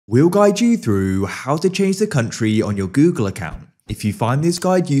We'll guide you through how to change the country on your Google account. If you find this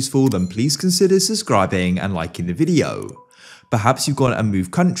guide useful, then please consider subscribing and liking the video. Perhaps you've got a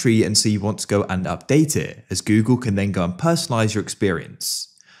move country and so you want to go and update it, as Google can then go and personalize your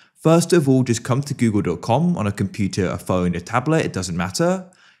experience. First of all, just come to google.com on a computer, a phone, a tablet, it doesn't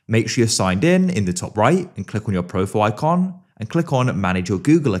matter. Make sure you're signed in the top right and click on your profile icon and click on Manage Your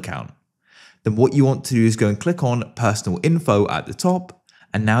Google Account. Then what you want to do is go and click on Personal Info at the top,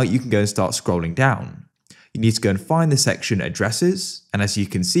 and now you can go and start scrolling down. You need to go and find the section Addresses, and as you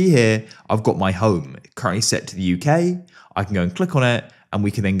can see here, I've got my home currently set to the UK. I can go and click on it and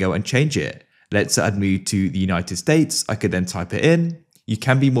we can then go and change it. Let's say I'd move to the United States, I could then type it in. You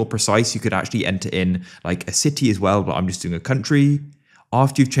can be more precise, you could actually enter in like a city as well, but I'm just doing a country.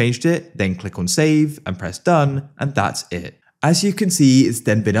 After you've changed it, then click on Save and press Done, and that's it. As you can see, it's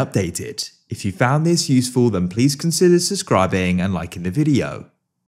then been updated. If you found this useful, then please consider subscribing and liking the video.